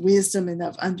awareness of wisdom and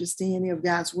of understanding of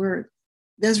God's word.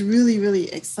 That's really,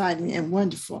 really exciting and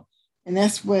wonderful. And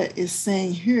that's what it's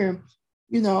saying here.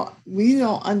 You know, we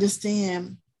don't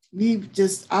understand.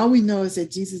 All we know is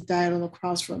that Jesus died on the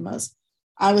cross for us.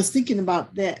 I was thinking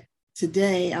about that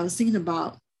today. I was thinking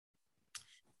about,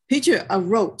 picture a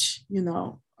roach, you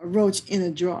know, a roach in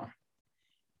a jar.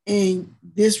 And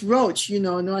this roach, you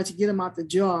know, in order to get him out the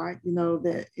jar, you know,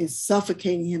 that is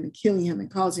suffocating him and killing him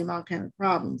and causing him all kinds of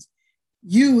problems,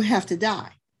 you have to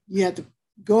die. You have to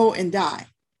go and die.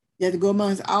 You have to go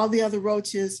amongst all the other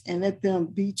roaches and let them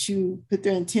beat you, put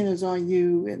their antennas on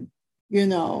you, and, you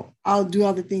know, I'll do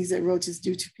all the things that roaches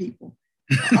do to people.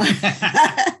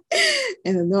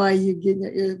 And annoy you, get in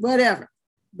your ears, whatever.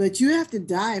 But you have to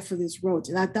die for this roach.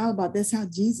 And I thought about that's how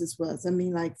Jesus was. I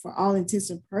mean, like, for all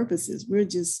intents and purposes, we're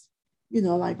just, you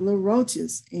know, like little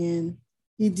roaches, and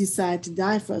he decided to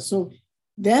die for us. So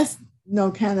that's, you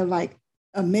know, kind of like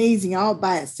amazing all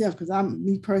by itself, because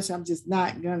I'm just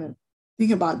not gonna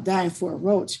think about dying for a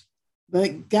roach,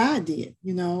 but God did,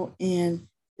 you know, and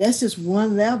that's just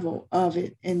one level of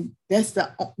it. And that's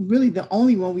really the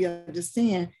only one we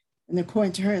understand. And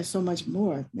according to her, it's so much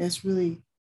more. That's really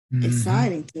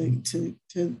exciting to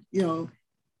you know,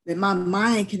 that my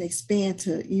mind can expand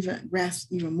to even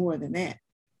grasp even more than that.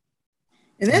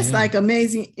 And that's like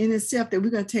amazing in itself, that we're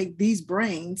going to take these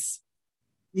brains,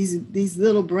 these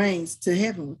little brains, to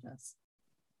heaven with us.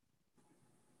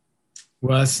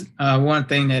 Well, one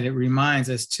thing that it reminds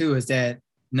us too is that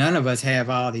none of us have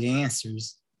all the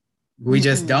answers. We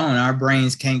just don't. Our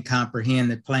brains can't comprehend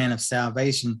the plan of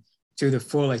salvation to the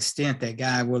full extent that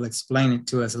God will explain it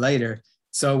to us later.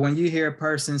 So when you hear a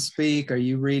person speak or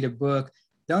you read a book,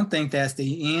 don't think that's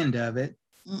the end of it.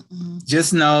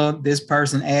 Just know this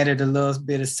person added a little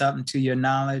bit of something to your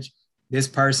knowledge. This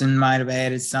person might have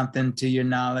added something to your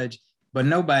knowledge, but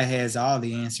nobody has all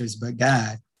the answers but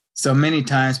God. So many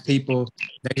times people,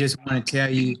 they just want to tell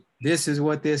you, this is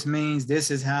what this means, this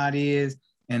is how it is,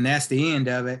 and that's the end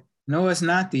of it. No, it's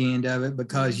not the end of it,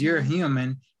 because you're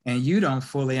human and you don't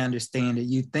fully understand it.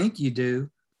 You think you do,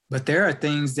 but there are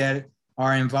things that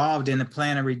are involved in the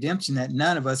plan of redemption that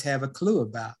none of us have a clue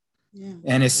about. Yeah.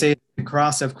 And it says the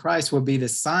cross of Christ will be the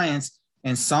science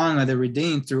and song of the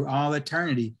redeemed through all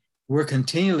eternity. We're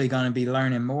continually going to be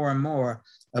learning more and more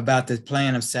about the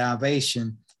plan of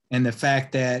salvation, and the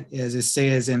fact that, as it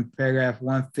says in paragraph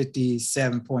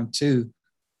 157.2,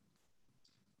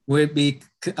 would be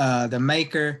the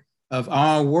maker of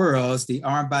all worlds, the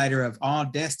arbiter of all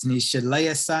destinies, should lay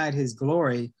aside his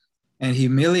glory and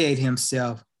humiliate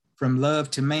himself from love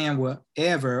to man, will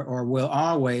ever or will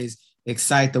always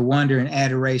excite the wonder and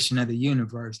adoration of the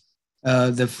universe.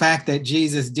 The fact that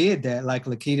Jesus did that, like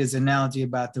Lakita's analogy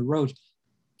about the roach,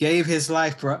 gave his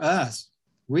life for us.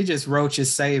 We just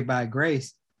roaches saved by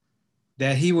grace.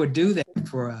 That he would do that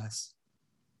for us.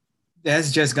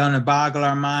 That's just going to boggle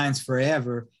our minds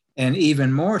forever. And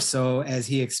even more so as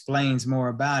he explains more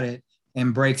about it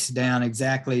and breaks down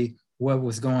exactly what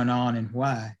was going on and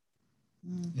why.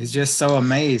 It's just so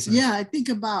amazing. Yeah, I think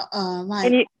about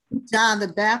John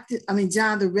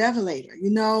the Revelator,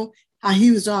 you know, how he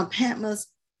was on Patmos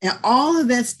and all of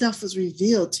that stuff was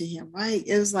revealed to him, right?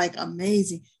 It was like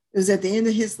amazing. It was at the end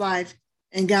of his life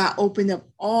and God opened up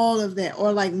all of that.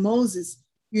 Or like Moses,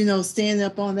 you know, standing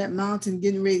up on that mountain,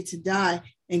 getting ready to die,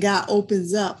 and God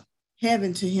opens up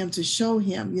heaven to him to show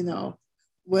him, you know,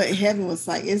 what heaven was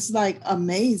like. It's like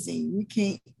amazing.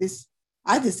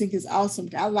 I just think it's awesome.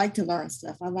 I like to learn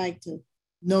stuff. I like to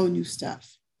know new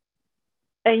stuff.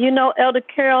 And you know, Elder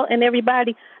Carrell and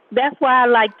everybody, that's why I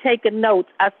like taking notes.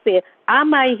 I said, I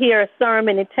might hear a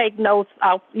sermon and take notes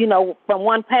off, you know, from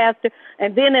one pastor.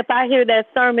 And then if I hear that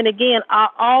sermon again, I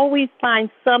always find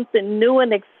something new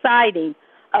and exciting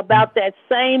about that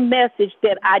same message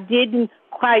that I didn't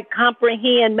quite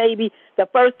comprehend maybe the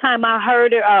first time I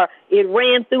heard it, or it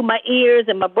ran through my ears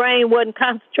and my brain wasn't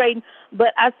concentrating.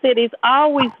 But I said it's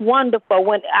always wonderful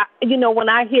when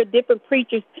I hear different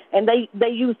preachers and they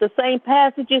use the same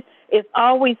passages. It's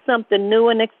always something new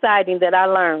and exciting that I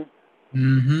learn.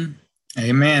 Mm-hmm.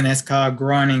 Amen. That's called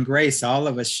growing in grace. All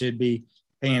of us should be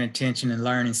paying attention and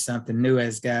learning something new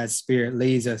as God's Spirit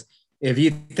leads us. If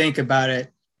you think about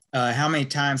it, how many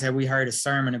times have we heard a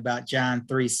sermon about John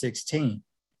 3:16?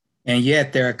 And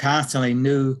yet there are constantly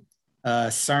new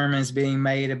sermons being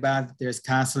made about it. There's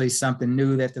constantly something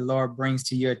new that the Lord brings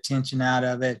to your attention out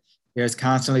of it. There's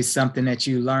constantly something that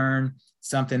you learn,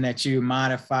 something that you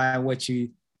modify what you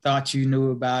thought you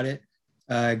knew about it.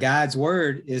 God's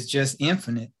word is just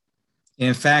infinite.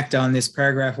 In fact, on this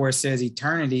paragraph where it says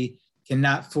eternity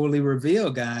cannot fully reveal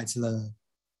God's love.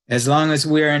 As long as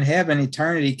we're in heaven,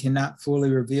 eternity cannot fully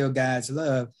reveal God's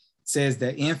love. It says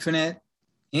the infinite,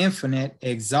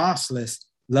 exhaustless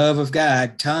love of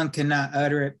God. Tongue cannot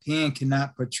utter it, pen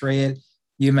cannot portray it.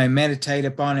 You may meditate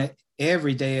upon it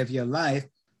every day of your life.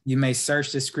 You may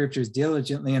search the scriptures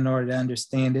diligently in order to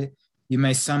understand it. You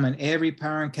may summon every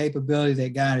power and capability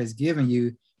that God has given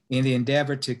you in the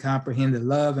endeavor to comprehend the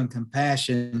love and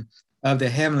compassion of the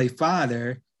Heavenly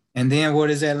Father. And then what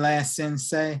does that last sentence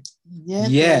say?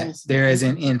 Yet there is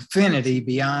an infinity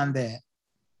beyond that.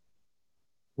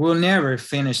 We'll never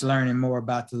finish learning more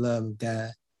about the love of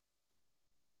God.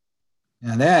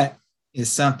 Now that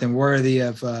is something worthy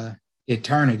of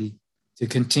eternity, to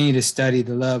continue to study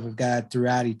the love of God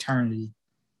throughout eternity.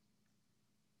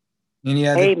 Any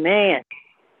other? Amen.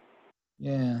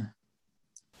 Yeah.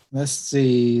 Let's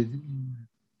see.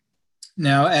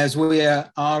 Now, as we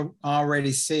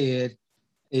already said,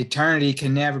 eternity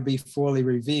can never be fully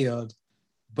revealed.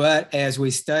 But as we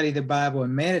study the Bible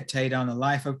and meditate on the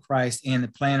life of Christ and the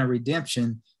plan of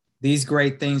redemption, these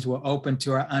great things will open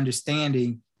to our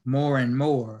understanding more and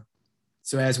more.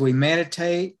 So as we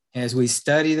meditate, as we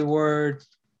study the word,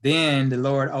 then the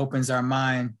Lord opens our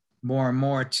mind more and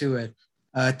more to it.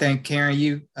 I think, Karen,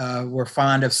 you were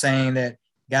fond of saying that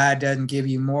God doesn't give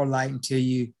you more light until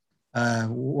you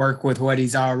work with what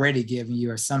he's already given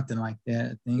you, or something like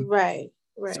that, I think. Right.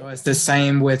 So it's the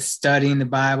same with studying the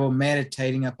Bible,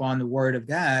 meditating upon the word of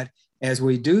God. As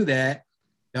we do that,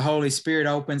 the Holy Spirit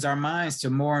opens our minds to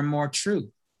more and more truth.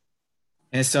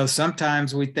 And so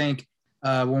sometimes we think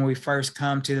when we first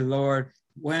come to the Lord,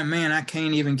 well, man, I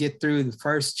can't even get through the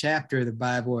first chapter of the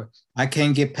Bible, or I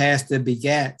can't get past the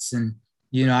begats, and,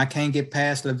 I can't get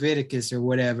past Leviticus or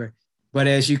whatever. But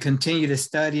as you continue to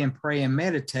study and pray and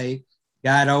meditate,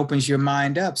 God opens your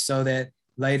mind up so that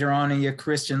later on in your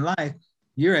Christian life,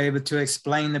 you're able to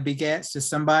explain the begats to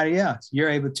somebody else. You're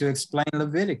able to explain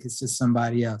Leviticus to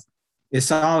somebody else.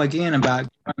 It's all, again, about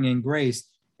growing in grace.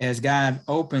 As God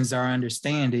opens our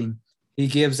understanding, he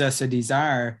gives us a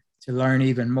desire to learn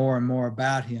even more and more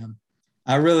about him.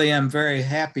 I really am very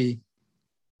happy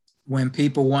when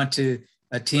people want to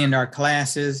attend our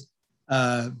classes,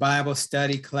 Bible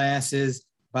study classes,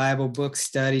 Bible book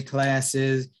study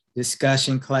classes,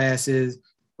 discussion classes,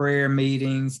 prayer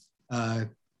meetings,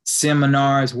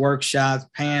 seminars, workshops,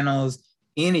 panels,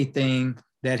 anything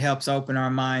that helps open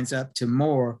our minds up to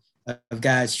more of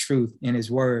God's truth in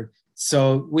his word.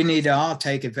 So we need to all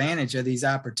take advantage of these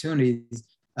opportunities.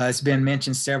 It's been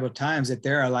mentioned several times that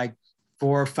there are like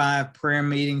 4 or 5 prayer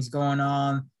meetings going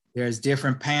on. There's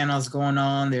different panels going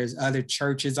on. There's other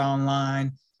churches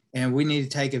online. And we need to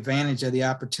take advantage of the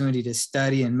opportunity to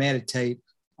study and meditate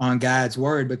on God's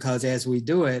word, because as we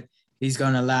do it, he's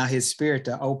going to allow his spirit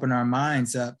to open our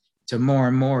minds up to more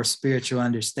and more spiritual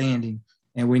understanding.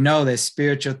 And we know that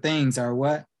spiritual things are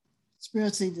what?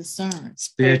 Spiritually discerned.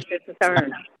 Spiritually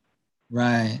discerned.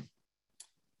 Right.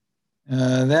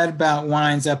 That about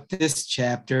winds up this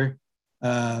chapter.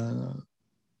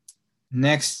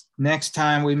 Next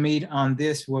time we meet on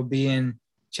this will be in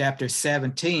chapter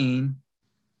 17.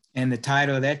 And the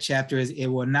title of that chapter is It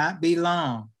Will Not Be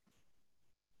Long.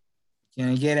 Can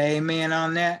I get an amen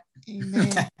on that?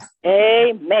 Amen.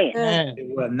 Amen.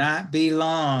 It will not be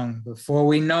long. Before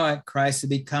we know it, Christ will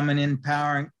be coming in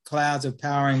clouds of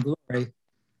power and glory.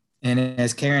 And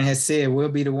as Karen has said, we'll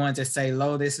be the ones that say,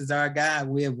 lo, this is our God.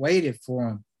 We have waited for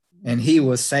him, and he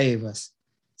will save us.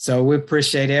 So we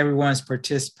appreciate everyone's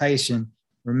participation.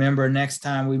 Remember, next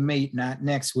time we meet, not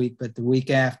next week, but the week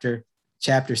after,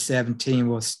 chapter 17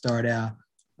 will start out.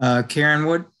 Karen,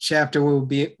 what chapter will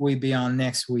we be on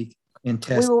next week in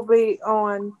Testimonies? We will be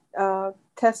on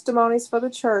Testimonies for the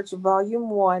Church,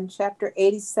 Volume 1, Chapter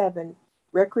 87,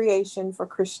 Recreation for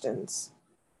Christians.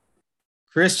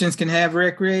 Christians can have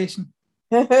recreation?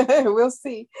 We'll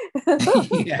see.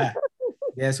 Yeah.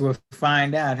 Guess we'll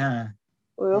find out, huh?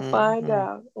 We'll find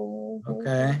out. Mm-hmm.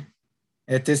 Okay.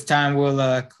 At this time,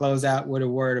 we'll close out with a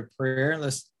word of prayer.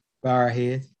 Let's bow our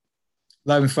heads.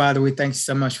 Loving Father, we thank you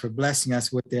so much for blessing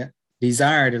us with the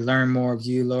desire to learn more of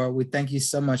you, Lord. We thank you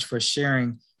so much for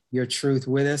sharing your truth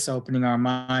with us, opening our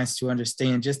minds to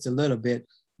understand just a little bit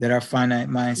that our finite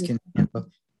minds can handle.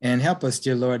 And help us,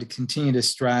 dear Lord, to continue to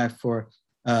strive for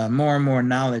more and more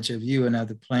knowledge of you and of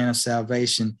the plan of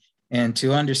salvation, and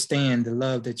to understand the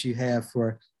love that you have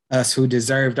for us who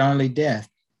deserved only death.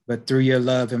 But through your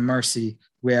love and mercy,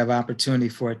 we have opportunity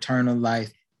for eternal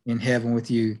life in heaven with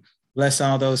you. Bless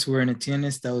all those who are in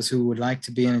attendance, those who would like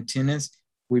to be in attendance.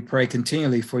 We pray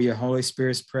continually for your Holy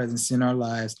Spirit's presence in our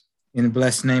lives. In the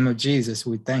blessed name of Jesus,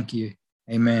 we thank you.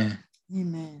 Amen.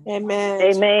 Amen. Amen.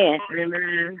 Amen.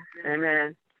 Amen.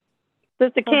 Amen.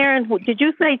 Sister Karen, did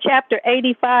you say chapter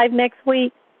 85 next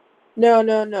week?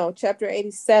 No. Chapter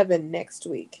 87 next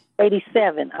week.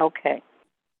 87, okay.